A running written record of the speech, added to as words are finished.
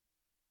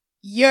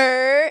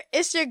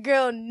It's your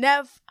girl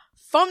Neff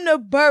from the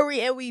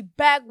Bury, and we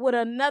back with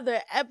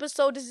another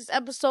episode. This is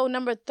episode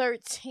number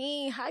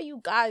 13. How you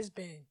guys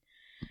been?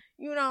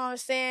 You know what I'm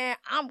saying?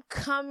 I'm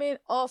coming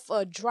off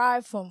a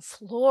drive from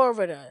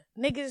Florida.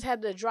 Niggas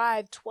had to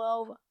drive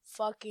 12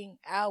 fucking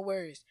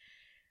hours.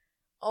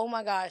 Oh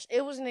my gosh.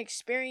 It was an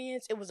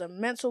experience. It was a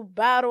mental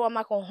battle. I'm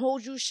not gonna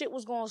hold you. Shit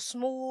was going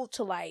smooth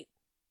to I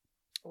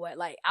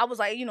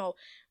was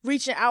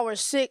reaching hour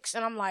 6,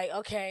 and I'm like,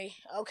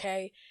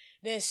 okay.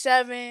 Then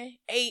 7,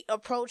 8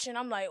 approaching.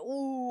 I'm like,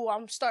 ooh,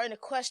 I'm starting to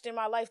question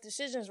my life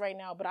decisions right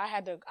now. But I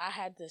had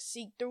to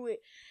seek through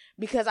it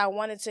because I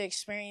wanted to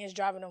experience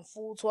driving them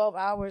full 12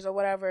 hours or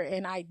whatever,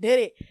 and I did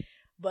it.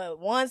 But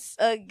once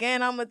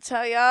again, I'm gonna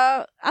tell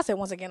y'all, I said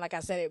once again like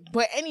I said it.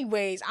 But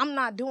anyways, I'm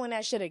not doing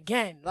that shit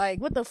again. Like,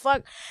 what the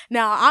fuck?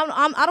 Now,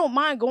 I don't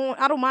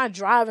mind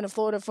driving to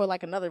Florida for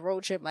like another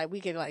road trip. Like,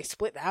 we could like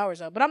split the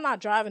hours up. But I'm not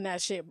driving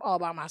that shit all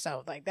by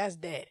myself. Like, that's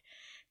dead.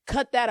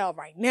 Cut that out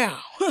right now.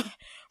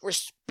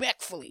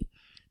 Respectfully.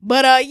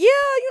 But that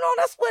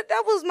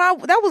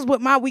was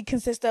what my week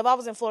consists of. I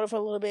was in Florida for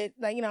a little bit,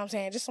 like, you know what I'm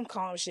saying, just some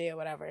calm shit or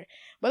whatever.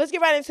 But let's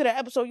get right into the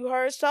episode you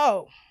heard.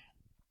 So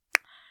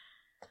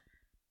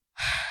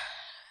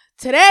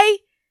today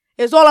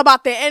is all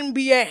about the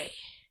NBA.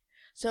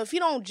 So if you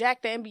don't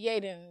jack the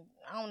NBA, then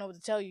I don't know what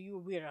to tell you. You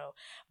a weirdo.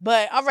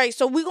 But all right,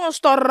 so we're gonna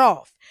start it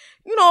off.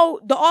 You know,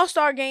 the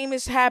All-Star game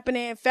is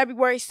happening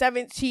February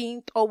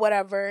 17th or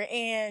whatever.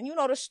 And you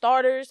know, the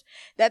starters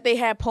that they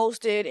had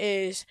posted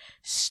is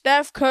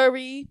Steph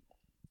Curry,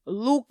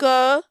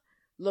 Luka,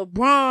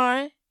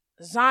 LeBron,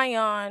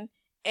 Zion,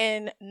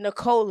 and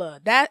Nicola.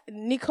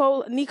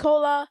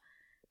 Nicola,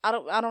 I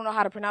don't know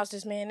how to pronounce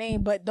this man's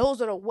name, but those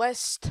are the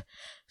West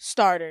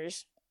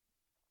starters.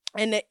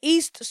 And the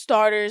East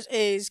starters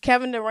is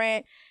Kevin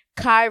Durant,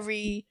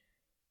 Kyrie,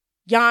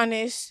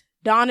 Giannis,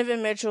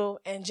 Donovan Mitchell,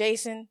 and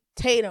Jason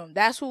Tatum.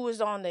 That's who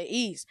is on the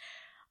East.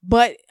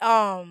 But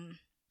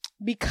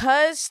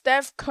because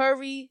Steph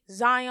Curry,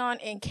 Zion,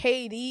 and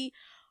KD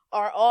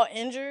are all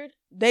injured,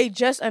 they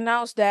just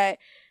announced that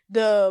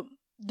the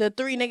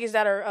 3 niggas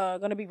that are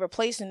going to be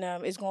replacing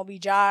them is going to be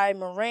Ja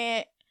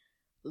Morant,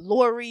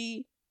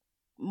 Laurie,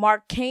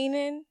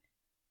 Markkanen,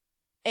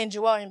 and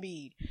Joel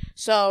Embiid.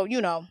 So, you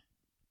know,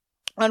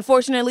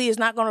 unfortunately, it's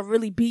not going to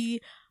really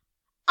be,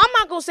 I'm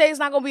not going to say it's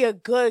not going to be a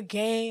good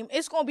game.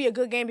 It's going to be a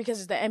good game because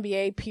it's the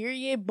NBA,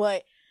 period.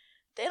 But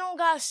they don't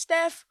got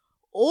Steph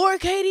or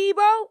KD,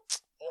 bro.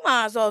 You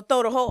might as well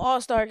throw the whole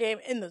All-Star game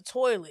in the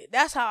toilet.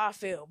 That's how I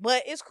feel.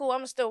 But it's cool. I'm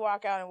going to still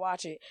rock out and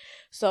watch it.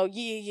 So,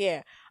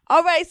 yeah.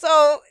 All right,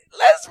 so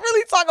let's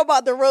really talk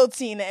about the real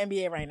team in the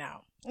NBA right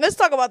now. Let's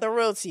talk about the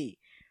real team.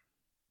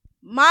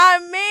 My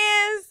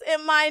man's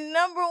and my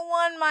number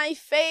one, my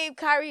fave,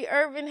 Kyrie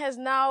Irving, has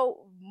now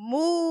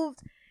moved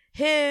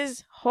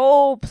his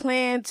whole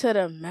plan to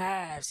the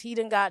Mavs. He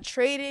done got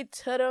traded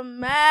to the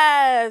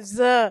Mavs.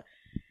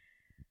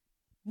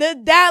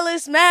 The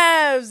Dallas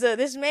Mavs.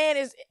 This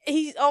man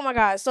he's, oh my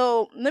God.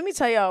 So let me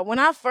tell y'all, when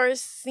I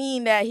first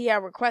seen that he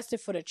had requested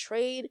for the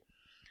trade,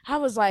 I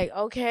was like,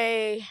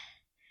 okay,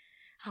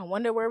 I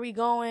wonder where we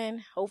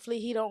going. Hopefully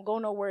he don't go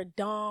nowhere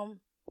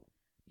dumb.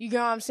 You get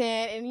what I'm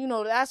saying? And, you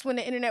know, that's when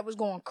the internet was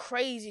going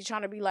crazy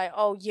trying to be like,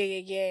 oh,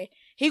 yeah.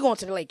 He going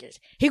to the Lakers.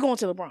 He going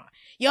to LeBron.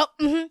 Yup.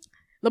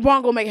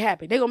 LeBron gonna make it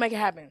happen. They gonna make it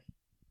happen.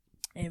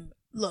 And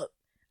look,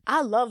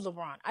 I love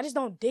LeBron. I just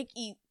don't dick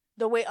eat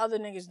the way other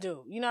niggas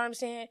do. You know what I'm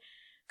saying?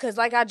 Because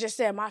like I just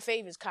said, my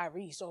fave is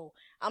Kyrie. So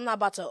I'm not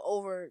about to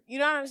you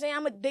know what I'm saying?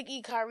 I'm a dick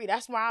eat Kyrie.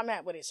 That's where I'm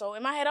at with it. So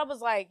in my head, I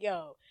was like,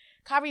 yo,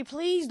 Kyrie,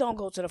 please don't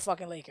go to the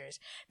fucking Lakers.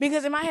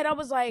 Because in my head, I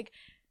was like,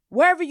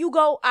 wherever you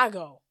go, I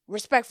go.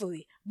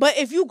 Respectfully. But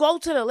if you go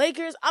to the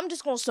Lakers, I'm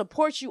just going to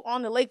support you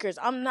on the Lakers.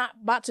 I'm not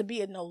about to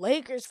be a no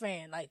Lakers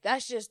fan. Like,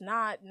 that's just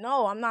not,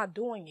 no, I'm not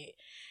doing it.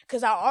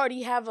 Because I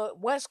already have a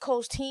West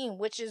Coast team,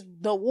 which is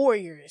the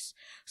Warriors.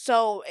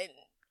 So,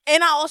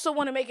 and I also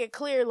want to make it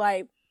clear,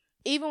 like,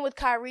 even with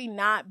Kyrie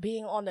not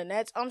being on the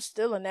Nets, I'm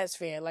still a Nets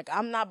fan. Like,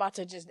 I'm not about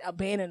to just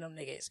abandon them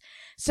niggas.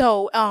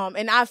 So,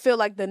 and I feel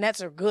like the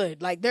Nets are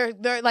good. Like,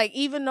 they're like,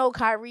 even though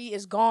Kyrie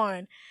is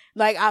gone,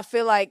 like, I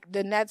feel like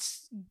the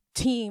Nets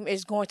team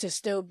is going to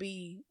still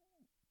be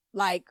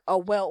like a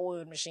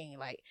well-oiled machine.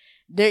 Like,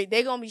 they're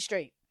gonna be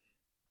straight.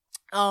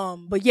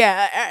 But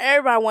yeah,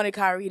 everybody wanted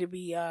Kyrie to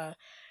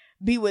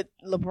be with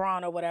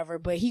LeBron or whatever,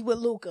 but he with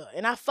Luka,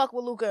 and I fuck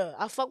with Luka.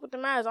 I fuck with the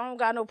Mavs. I don't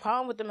got no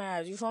problem with the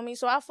Mavs. You feel me?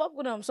 So I fuck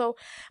with them. So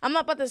I'm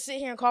not about to sit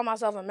here and call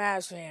myself a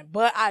Mavs fan,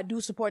 but I do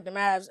support the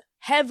Mavs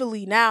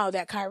heavily now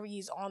that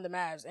Kyrie's on the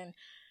Mavs, and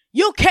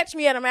you'll catch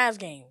me at a Mavs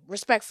game,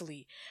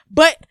 respectfully.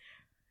 But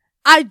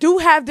I do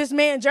have this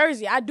man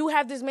jersey.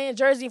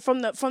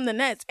 From the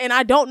Nets, and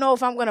I don't know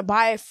if I'm gonna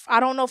buy it.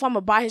 I don't know if I'm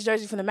gonna buy his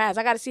jersey from the Mavs.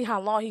 I got to see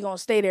how long he gonna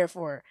stay there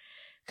for,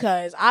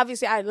 cause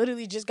obviously I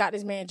literally just got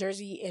this man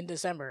jersey in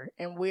December,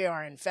 and we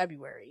are in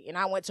February, and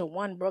I went to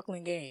one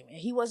Brooklyn game, and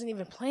he wasn't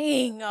even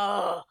playing. He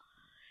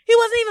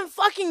wasn't even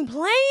fucking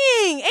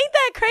playing. Ain't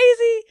that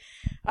crazy?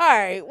 All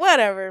right,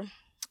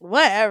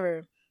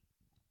 whatever.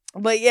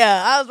 But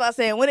yeah, I was about to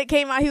say, when it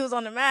came out, he was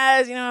on the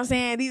Mavs, you know what I'm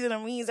saying? These are the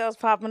memes that was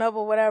popping up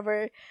or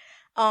whatever.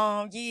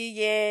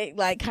 Yeah.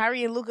 Like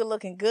Kyrie and Luka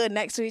looking good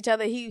next to each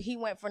other. He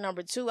went for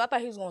number 2. I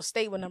thought he was gonna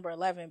stay with number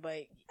 11,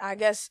 but I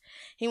guess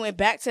he went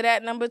back to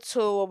that number 2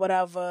 or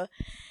whatever.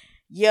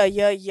 Yeah.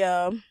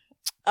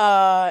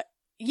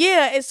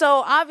 Yeah, and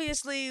so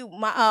obviously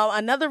my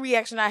another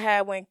reaction I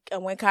had when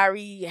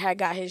Kyrie had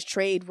got his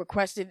trade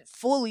requested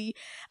fully,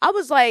 I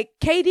was like,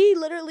 KD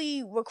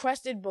literally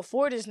requested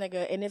before this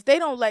nigga, and if they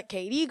don't let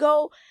KD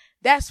go,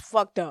 that's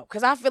fucked up.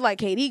 Cause I feel like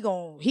KD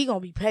gonna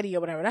be petty or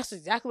whatever. That's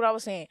exactly what I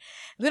was saying.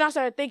 Then I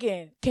started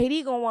thinking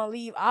KD gonna want to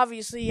leave,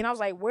 obviously, and I was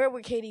like, where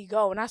would KD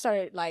go? And I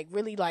started like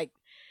really like,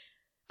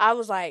 I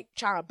was like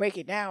trying to break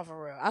it down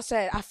for real. I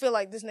said I feel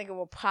like this nigga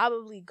will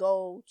probably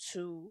go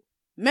to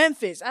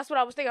Memphis. That's what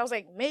I was thinking. I was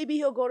like, maybe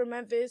he'll go to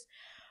Memphis.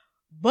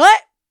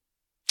 But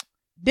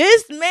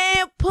this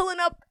man pulling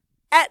up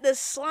at the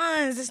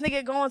Suns. This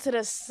nigga going to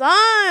the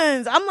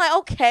Suns. I'm like,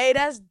 okay,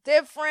 that's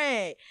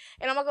different.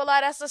 And I'm not gonna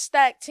lie, that's a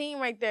stacked team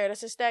right there.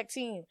 That's a stacked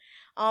team.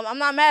 I'm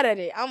not mad at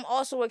it. I'm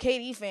also a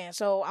KD fan,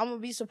 so I'm gonna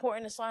be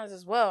supporting the Suns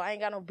as well. I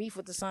ain't got no beef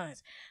with the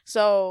Suns.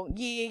 So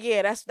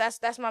yeah.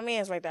 That's my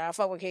man's right there. I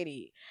fuck with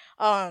KD.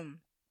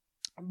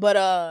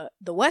 But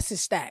the West is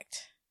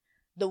stacked.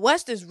 The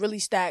West is really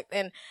stacked,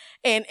 and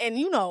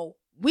you know,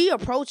 we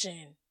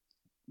approaching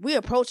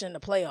the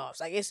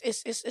playoffs. Like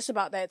it's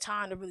about that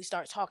time to really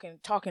start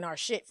talking our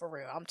shit for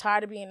real. I'm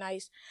tired of being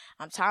nice.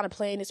 I'm tired of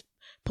playing this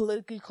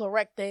politically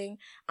correct thing.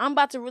 I'm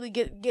about to really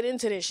get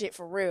into this shit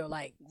for real.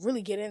 Like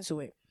really get into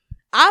it.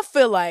 I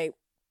feel like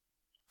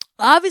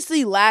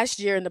obviously last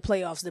year in the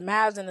playoffs, the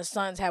Mavs and the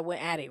Suns had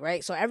went at it,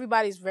 right? So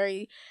everybody's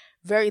very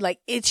like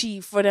itchy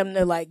for them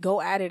to like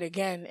go at it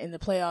again in the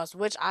playoffs,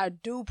 which I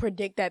do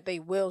predict that they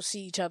will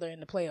see each other in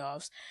the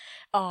playoffs.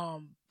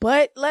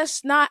 But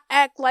let's not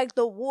act like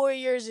the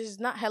Warriors is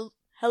not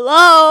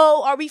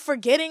hello. Are we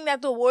forgetting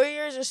that the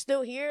Warriors are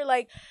still here?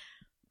 Like,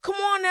 come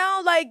on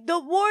now. Like the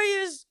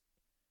Warriors,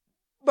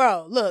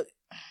 bro, look,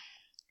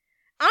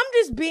 I'm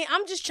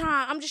just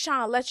trying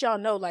to let y'all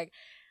know, like,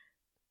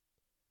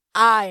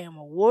 I am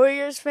a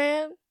Warriors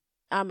fan,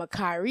 I'm a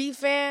Kyrie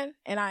fan,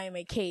 and I am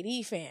a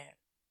KD fan.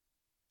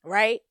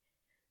 Right?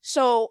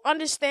 So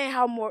understand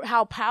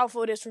how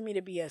powerful it is for me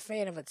to be a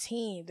fan of a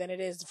team than it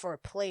is for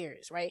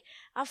players, right?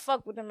 I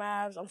fuck with the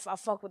Mavs. I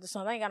fuck with the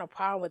Suns. I ain't got no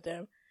problem with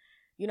them.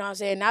 You know what I'm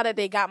saying? Now that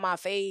they got my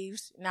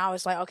faves, now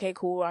it's like, okay,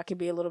 cool. I can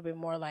be a little bit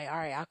more like, all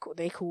right,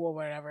 they cool or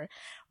whatever.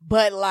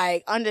 But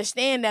like,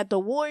 understand that the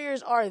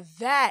Warriors are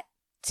that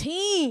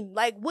team.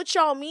 Like, what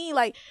y'all mean?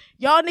 Like,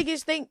 y'all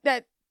niggas think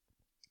that,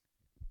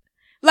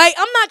 like,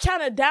 I'm not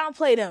trying to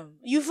downplay them.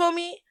 You feel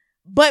me?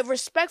 But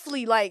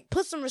respectfully, like,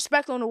 put some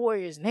respect on the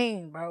Warriors'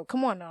 name, bro.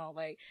 Come on now,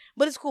 like.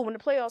 But it's cool. When the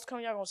playoffs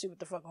come, y'all gonna see what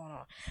the fuck going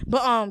on.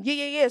 But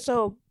yeah.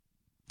 So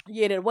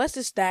yeah, the West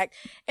is stacked.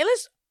 And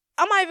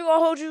I'm not even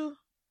gonna hold you.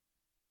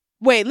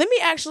 Wait, let me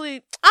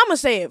actually. I'ma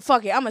say it.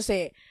 Fuck it. I'ma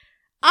say it.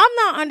 I'm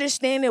not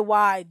understanding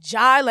why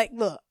Jai. Like,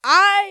 look,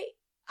 I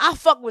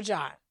fuck with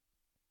Jai.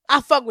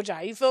 I fuck with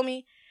Jai. You feel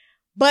me?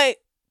 But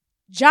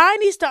Jai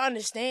needs to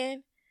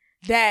understand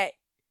that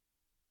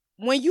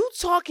when you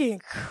talking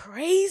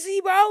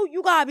crazy, bro,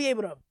 you gotta be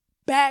able to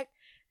back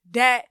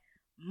that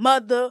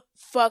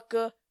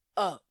motherfucker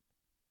up.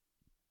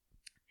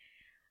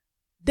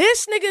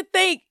 This nigga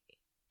think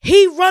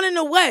he running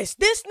the West.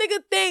 This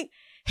nigga think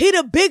he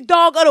the big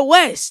dog of the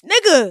West.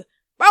 Nigga,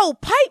 bro,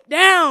 pipe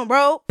down,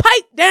 bro.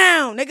 Pipe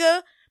down,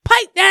 nigga.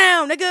 Pipe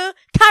down, nigga.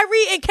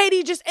 Kyrie and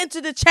KD just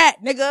entered the chat,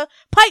 nigga.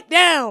 Pipe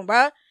down,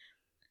 bro.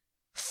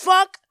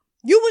 Fuck.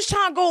 You was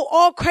trying to go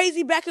all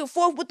crazy back and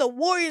forth with the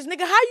Warriors,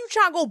 nigga. How you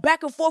trying to go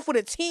back and forth with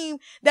a team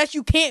that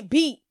you can't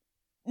beat,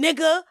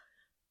 nigga?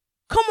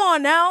 Come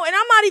on now. And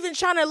I'm not even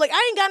trying to, like,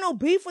 I ain't got no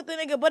beef with the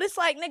nigga, but it's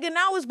like, nigga,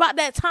 now it's about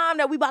that time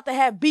that we about to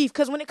have beef.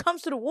 Because when it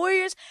comes to the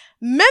Warriors,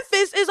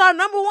 Memphis is our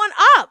number one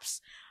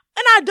ops.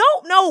 And I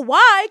don't know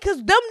why,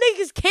 because them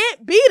niggas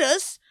can't beat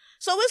us.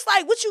 So it's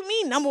like, what you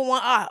mean number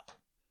one op?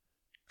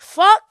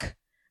 Fuck.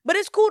 But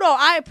it's cool though.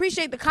 I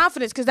appreciate the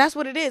confidence because that's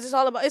what it is. It's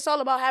all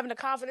about having the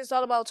confidence. It's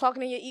all about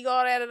talking to your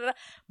ego.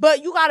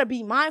 But you gotta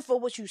be mindful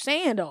of what you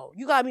saying though.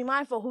 You gotta be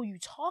mindful of who you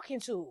talking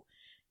to.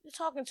 You're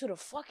talking to the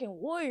fucking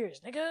Warriors,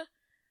 nigga.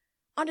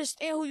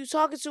 Understand who you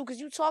talking to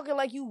because you talking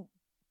like you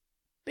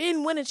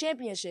been winning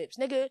championships,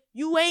 nigga.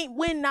 You ain't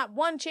win not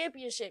one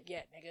championship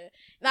yet, nigga.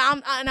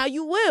 Now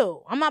you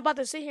will. I'm not about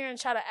to sit here and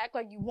try to act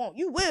like you won't.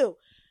 You will.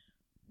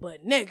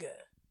 But nigga,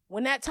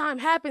 when that time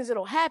happens,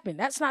 it'll happen.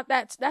 That's not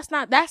now.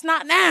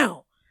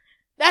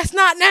 That's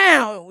not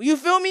now. You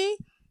feel me?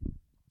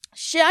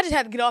 Shit, I just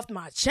had to get off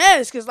my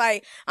chest because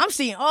like I'm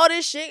seeing all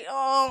this shit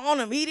on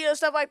the media and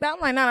stuff like that. I'm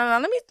like, no.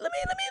 Let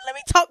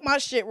me talk my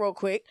shit real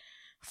quick.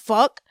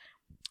 Fuck.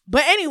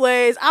 But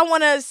anyways, I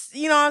want to,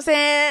 you know what I'm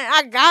saying?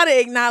 I gotta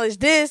acknowledge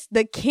this.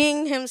 The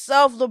king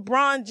himself,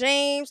 LeBron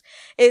James,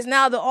 is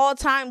now the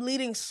all-time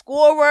leading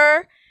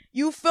scorer.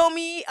 You feel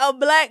me? A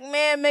black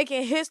man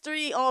making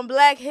history on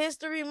Black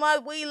History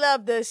Month. We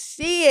love to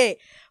see it.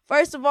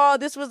 First of all,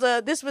 this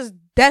was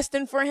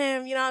destined for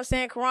him. You know what I'm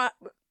saying?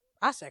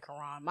 I said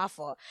Karan, my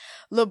fault.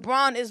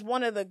 LeBron is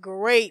one of the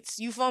greats.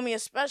 You feel me?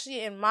 Especially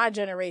in my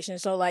generation.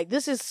 So, like,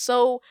 it's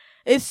so,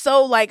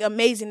 like,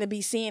 amazing to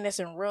be seeing this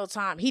in real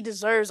time. He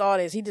deserves all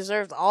this. He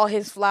deserves all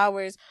his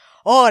flowers,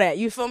 all that.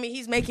 You feel me?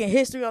 He's making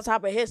history on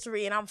top of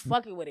history, and I'm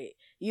fucking with it.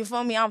 You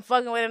feel me? I'm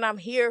fucking with it, and I'm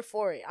here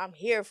for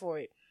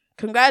it.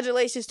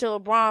 Congratulations to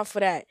LeBron for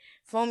that.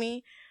 Feel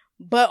me?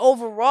 But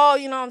overall,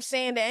 you know what I'm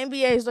saying? The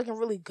NBA is looking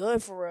really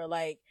good for real.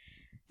 Like,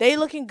 they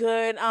looking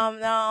good.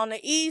 Now on the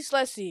East,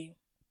 let's see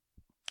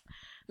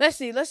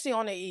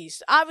on the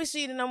East.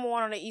 Obviously, the number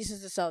one on the East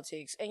is the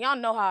Celtics. And y'all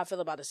know how I feel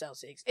about the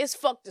Celtics. It's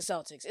fuck the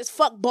Celtics. It's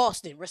fuck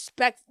Boston.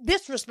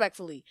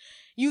 Disrespectfully.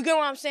 You get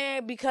what I'm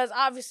saying? Because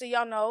obviously,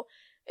 y'all know,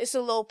 it's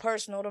a little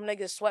personal. Them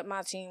niggas swept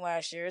my team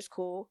last year. It's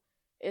cool.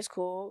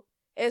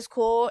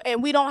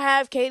 And we don't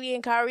have KD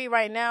and Kyrie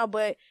right now,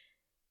 but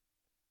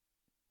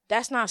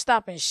that's not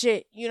stopping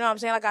shit. You know what I'm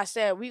saying? Like I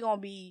said, we gonna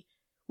be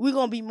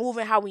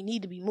moving how we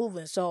need to be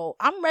moving. So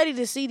I'm ready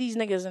to see these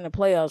niggas in the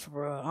playoffs,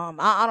 bro.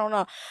 I don't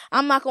know.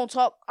 I'm not gonna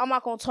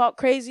talk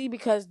crazy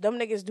because them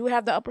niggas do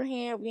have the upper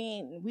hand.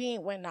 We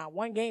ain't win not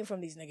one game from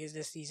these niggas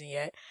this season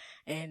yet,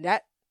 and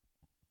that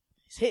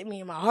it's hit me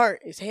in my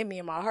heart.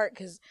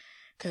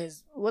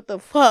 Cause what the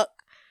fuck.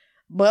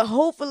 But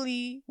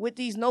hopefully with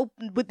these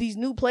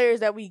new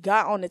players that we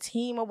got on the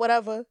team or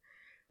whatever.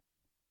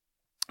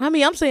 I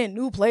mean, I'm saying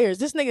new players.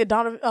 This nigga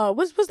Donovan,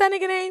 what's that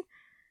nigga name?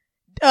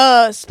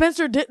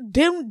 Spencer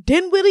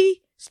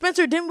Dinwiddie,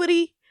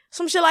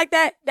 some shit like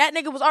that. That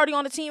nigga was already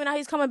on the team and now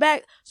he's coming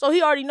back. So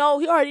he already know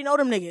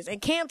them niggas.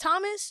 And Cam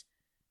Thomas,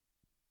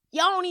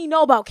 y'all don't even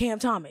know about Cam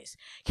Thomas.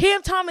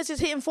 Cam Thomas is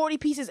hitting 40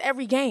 pieces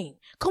every game.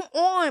 Come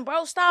on,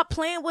 bro. Stop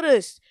playing with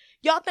us.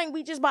 Y'all think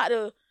we just about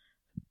to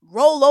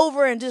roll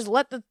over and just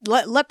let the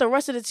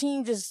rest of the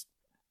team just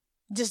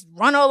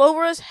run all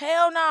over us?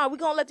 Hell nah. We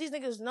gonna let these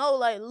niggas know,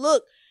 like,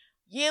 look,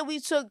 yeah, we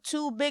took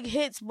 2 big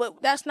hits,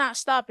 but that's not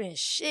stopping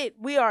shit.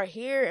 We are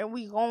here and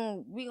we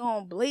gon'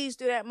 blaze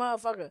through that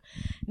motherfucker.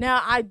 Now,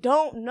 I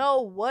don't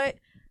know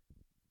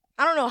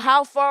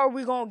how far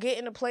we gonna get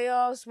in the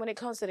playoffs when it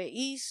comes to the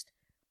East.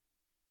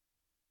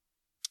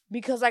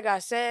 Because like I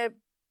said,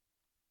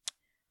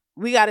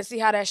 we got to see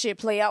how that shit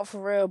play out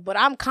for real. But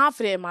I'm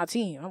confident in my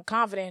team. I'm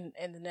confident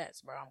in the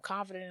Nets, bro. I'm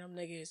confident in them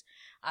niggas.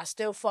 I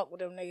still fuck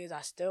with them niggas.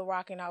 I still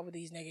rocking out with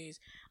these niggas.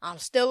 I'm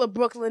still a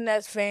Brooklyn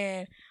Nets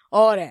fan.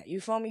 All that. You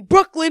feel me?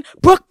 Brooklyn.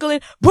 Yeah,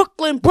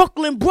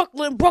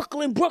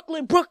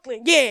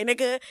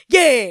 nigga.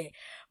 Yeah.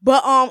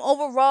 But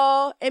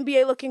overall,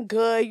 NBA looking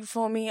good. You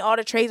feel me? All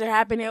the trades are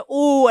happening.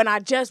 Ooh, and I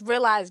just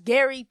realized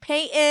Gary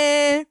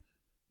Payton,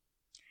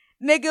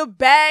 nigga,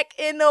 back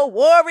in the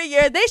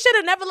Warriors. They should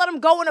have never let him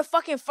go in the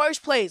fucking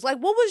first place. Like,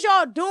 what was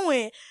y'all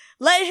doing?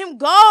 Letting him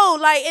go.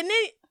 Like, and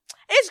then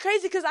it's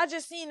crazy because I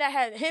just seen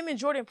that him and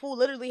Jordan Poole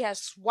literally has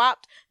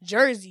swapped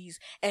jerseys.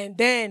 And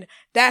then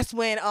that's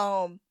when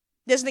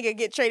this nigga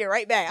get traded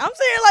right back. I'm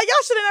saying, like,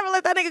 y'all should have never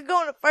let that nigga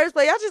go in the first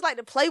place. Y'all just like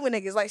to play with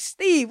niggas. Like,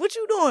 Steve, what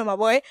you doing, my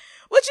boy?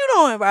 What you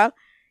doing, bro?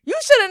 You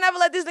should have never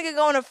let this nigga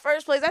go in the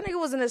first place. That nigga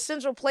was an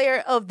essential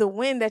player of the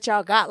win that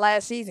y'all got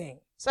last season.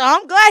 So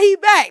I'm glad he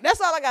back. That's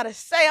all I gotta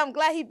say. I'm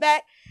glad he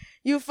back.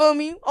 You feel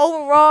me?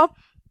 Overall,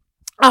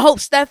 I hope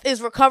Steph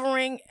is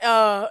recovering, you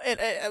know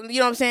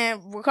what I'm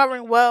saying?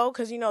 Recovering well,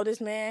 cause you know,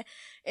 this man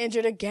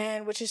injured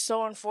again, which is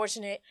so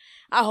unfortunate.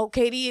 I hope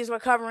KD is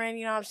recovering,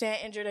 you know what I'm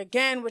saying? Injured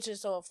again, which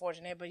is so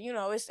unfortunate. But you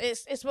know,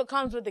 it's what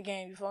comes with the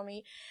game, you feel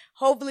me?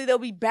 Hopefully they'll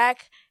be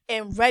back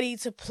and ready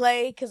to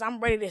play, cause I'm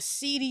ready to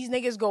see these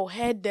niggas go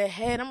head to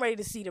head. I'm ready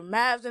to see the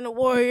Mavs and the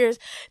Warriors,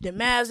 the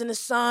Mavs and the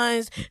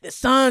Suns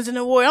and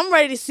the Warriors. I'm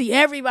ready to see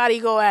everybody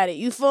go at it,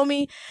 you feel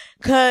me?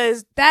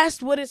 Cause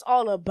that's what it's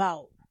all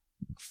about.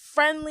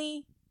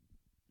 Friendly,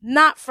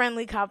 not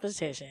friendly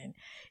competition.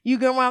 You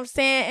get what I'm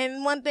saying?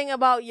 And one thing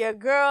about your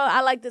girl,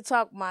 I like to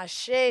talk my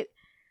shit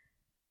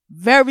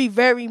very,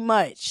 very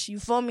much. You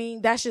feel me?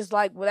 That's just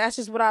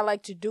what I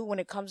like to do when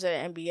it comes to the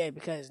NBA,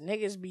 because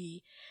niggas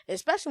be,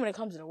 especially when it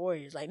comes to the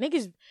Warriors, like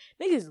niggas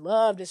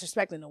love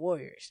disrespecting the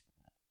Warriors.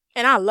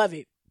 And I love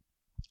it.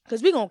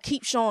 Cause we gonna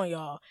keep showing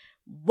y'all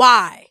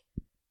why.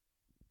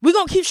 We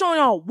gonna keep showing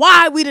y'all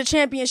why we the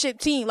championship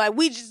team. Like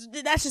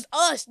that's just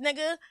us,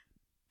 nigga.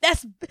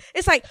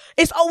 It's like,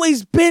 it's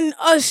always been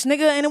us,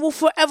 nigga, and it will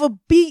forever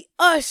be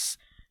us,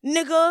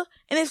 nigga.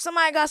 And if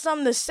somebody got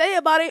something to say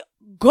about it,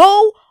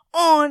 go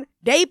on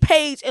they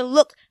page and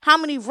look how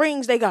many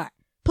rings they got.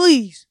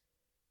 Please.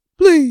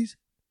 Because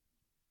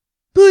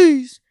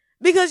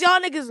y'all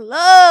niggas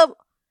love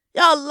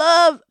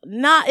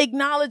not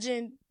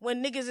acknowledging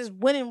when niggas is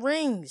winning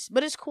rings.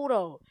 But it's cool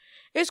though.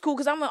 It's cool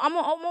because I'm gonna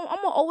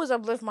always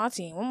uplift my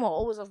team. I'm gonna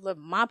always uplift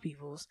my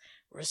peoples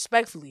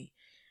respectfully.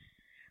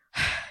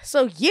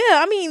 So yeah,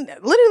 I mean,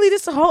 literally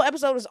this whole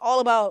episode is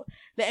all about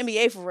the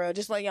NBA for real.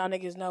 Just letting y'all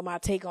niggas know my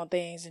take on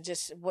things and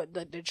just what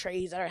the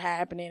trades that are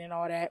happening and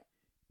all that.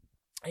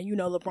 And you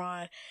know,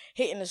 LeBron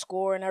hitting the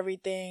score and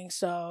everything.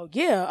 So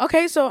yeah,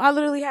 okay. So I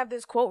literally have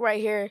this quote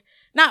right here.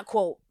 Not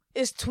quote,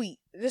 it's tweet.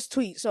 this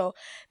tweet. So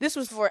this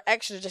was for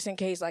extra, just in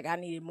case like I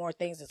needed more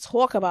things to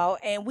talk about,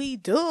 and we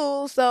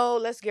do. So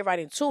let's get right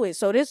into it.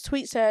 So this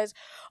tweet says,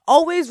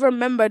 always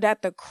remember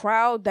that the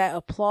crowd that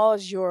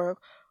applauds your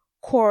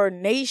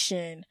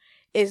coronation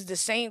is the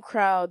same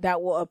crowd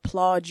that will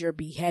applaud your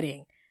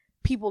beheading.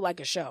 People like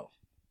a show.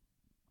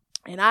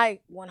 And I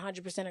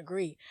 100%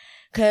 agree,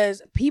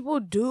 because people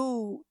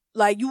do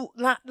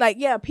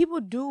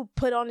people do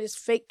put on this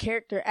fake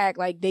character act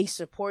like they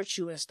support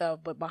you and stuff,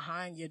 but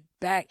behind your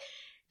back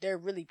they're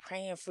really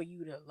praying for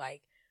you to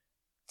like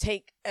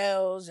take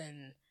L's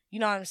and, you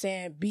know what I'm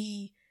saying,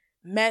 be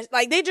mess.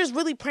 Like they just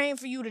really praying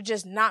for you to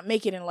just not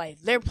make it in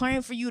life. They're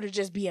praying for you to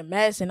just be a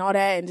mess and all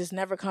that and just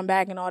never come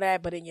back and all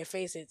that. But in your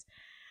face, it's,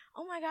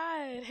 oh my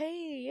God,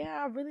 hey,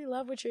 yeah, I really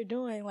love what you're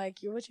doing. Like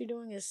what you're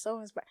doing is so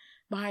inspiring.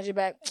 Behind your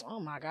back, oh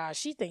my God,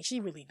 she thinks she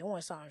really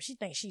doing something. She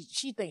thinks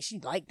she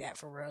like that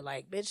for real.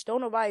 Like, bitch, don't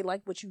nobody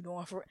like what you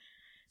doing for real.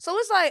 So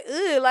it's like,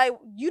 ugh, like,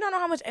 you don't know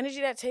how much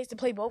energy that takes to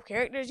play both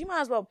characters. You might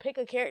as well pick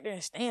a character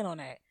and stand on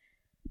that.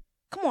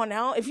 Come on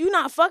now. If you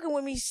not fucking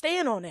with me,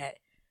 stand on that.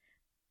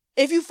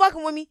 If you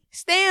fucking with me,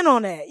 stand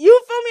on that.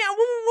 You feel me?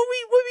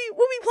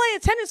 What we playing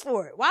tennis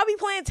for? Why we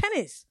playing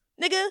tennis,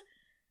 nigga?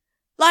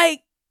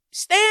 Like,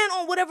 stand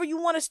on whatever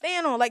you want to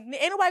stand on. Like,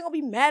 ain't nobody gonna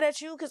be mad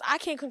at you, because I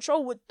can't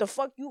control what the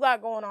fuck you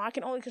got going on. I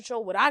can only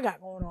control what I got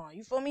going on.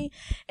 You feel me?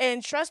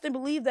 And trust and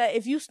believe that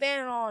if you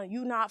standing on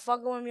you not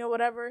fucking with me or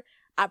whatever,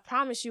 I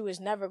promise you it's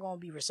never going to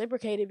be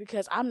reciprocated,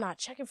 because I'm not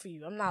checking for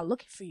you. I'm not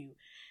looking for you.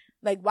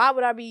 Like, why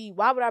would I be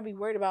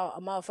worried about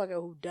a motherfucker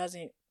who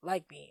doesn't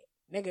like me?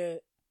 Nigga,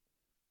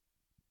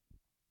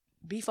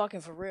 be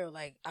fucking for real.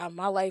 Like,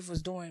 my life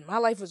was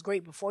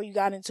great before you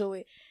got into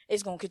it.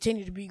 It's going to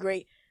continue to be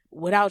great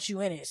without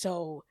you in it.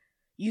 So,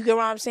 you get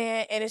what I'm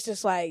saying? And it's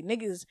just like,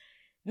 niggas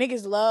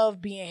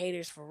love being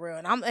haters for real.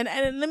 And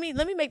let me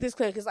make this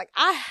clear, because like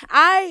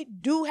I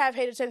do have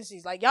hater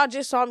tendencies. Like, y'all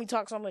just saw me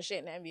talk so much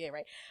shit in the NBA,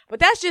 right? But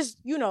that's just,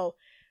 you know,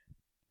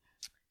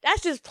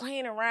 that's just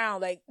playing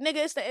around. Like, nigga,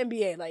 it's the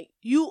NBA. Like,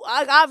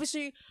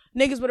 obviously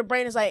niggas with a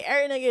brain is like,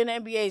 every nigga in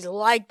the NBA is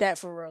like that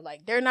for real.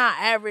 Like, they're not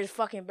average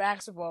fucking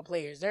basketball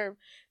players. They're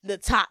the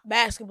top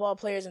basketball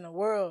players in the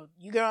world.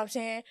 You get what I'm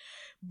saying?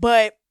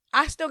 But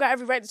I still got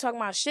every right to talk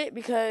my shit,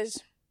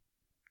 because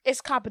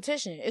it's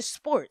competition. It's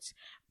sports.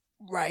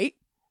 Right?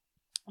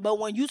 But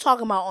when you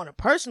talking about on a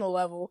personal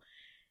level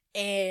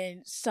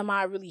and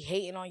somebody really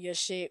hating on your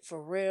shit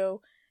for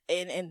real,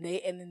 and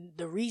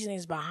the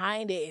reasonings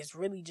behind it is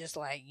really just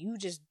like, you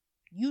just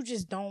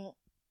don't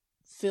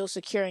feel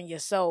secure in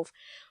yourself,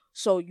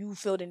 so you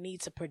feel the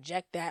need to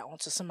project that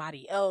onto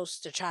somebody else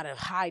to try to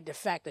hide the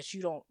fact that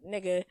you don't.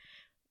 Nigga,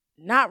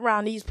 not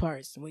around these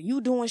parts. When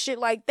you doing shit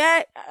like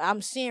that,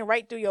 I'm seeing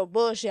right through your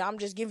bullshit. I'm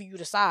just giving you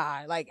the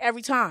side eye. Like,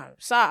 every time,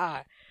 side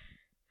eye.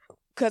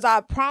 Cause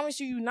I promise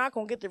you, you're not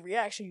gonna get the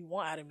reaction you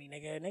want out of me,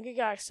 nigga.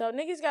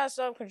 Niggas got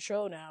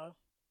self-control now.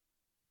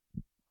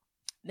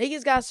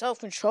 Niggas got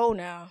self-control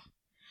now.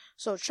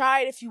 So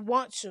try it if you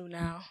want to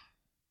now.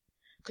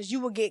 Cause you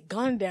will get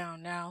gunned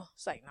down now.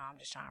 It's like, nah, I'm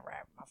just trying to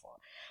rap, my fault.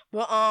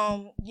 But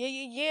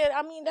yeah.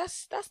 I mean,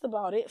 that's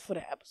about it for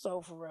the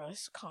episode for real.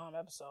 It's a calm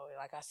episode.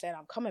 Like I said,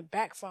 I'm coming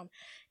back from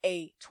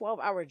a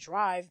 12-hour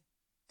drive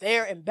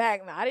there and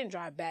back. Now, I didn't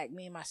drive back.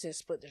 Me and my sis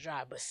split the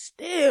drive, but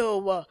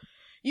still,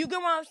 you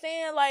get what I'm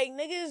saying? Like,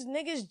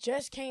 niggas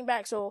just came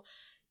back. So,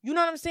 you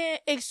know what I'm saying?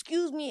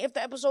 Excuse me if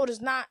the episode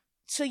is not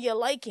to your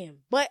liking,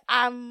 but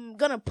I'm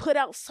gonna put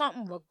out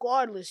something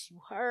regardless,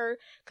 you heard?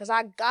 Because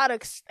I gotta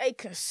stay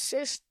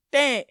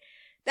consistent.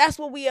 That's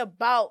what we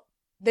about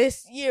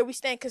this year. We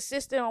staying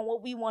consistent on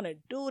what we want to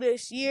do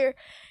this year.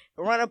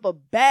 Run up a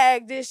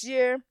bag this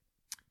year.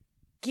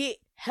 Get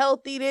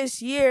healthy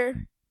this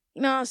year.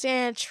 You know what I'm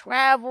saying?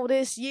 Travel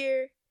this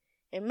year.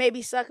 And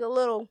maybe suck a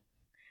little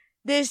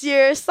this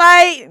year.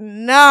 Sight?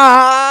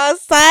 Nah.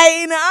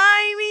 Sight?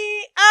 I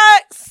mean,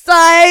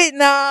 sight?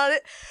 Nah.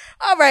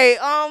 Alright,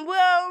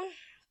 well,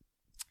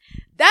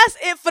 that's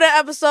it for the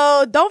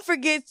episode. Don't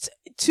forget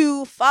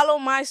to follow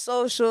my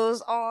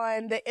socials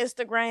on the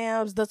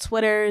Instagrams, the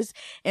Twitters,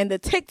 and the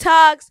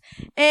TikToks.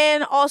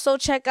 And also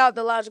check out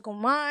the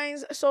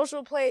LogicalMindz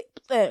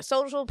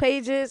social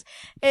pages.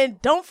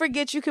 And don't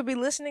forget, you could be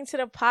listening to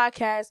the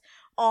podcast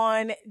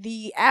on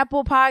the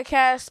Apple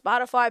Podcast,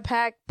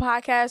 Spotify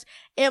Podcast,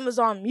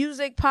 Amazon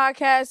Music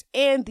Podcast,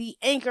 and the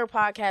Anchor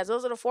Podcast.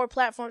 Those are the 4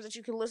 platforms that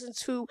you can listen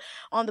to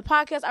on the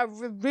podcast. I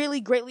really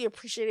greatly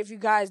appreciate if you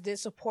guys did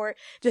support.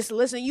 Just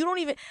listen.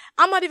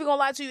 I'm not even gonna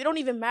lie to you. It don't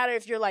even matter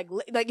if you're like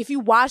if you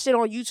watched it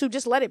on YouTube,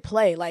 just let it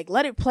play. Like,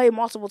 let it play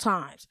multiple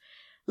times.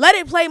 Let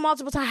it play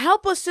multiple times.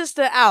 Help a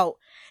sister out.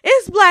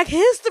 It's Black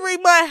History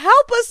Month.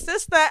 Help a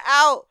sister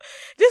out.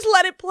 Just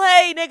let it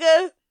play,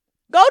 nigga.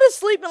 Go to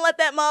sleep and let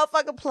that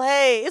motherfucker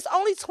play. It's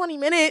only 20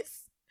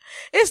 minutes.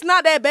 It's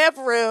not that bad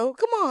for real.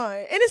 Come on.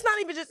 And it's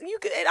not even just,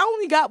 it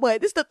only got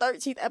this is the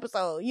 13th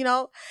episode, you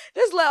know?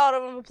 Just let all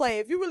of them play.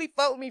 If you really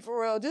fuck with me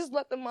for real, just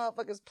let the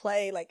motherfuckers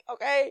play. Like,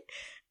 okay?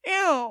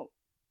 Ew.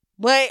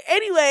 But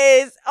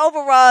anyways,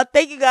 overall,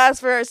 thank you guys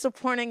for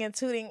supporting and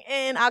tuning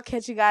in. I'll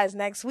catch you guys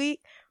next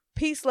week.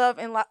 Peace, love,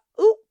 and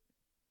Oop.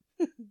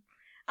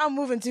 I'm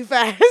moving too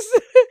fast.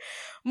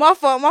 My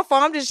fault.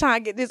 I'm just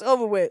trying to get this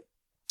over with.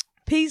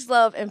 Peace,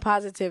 love, and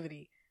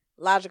positivity.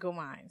 Logical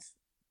Minds.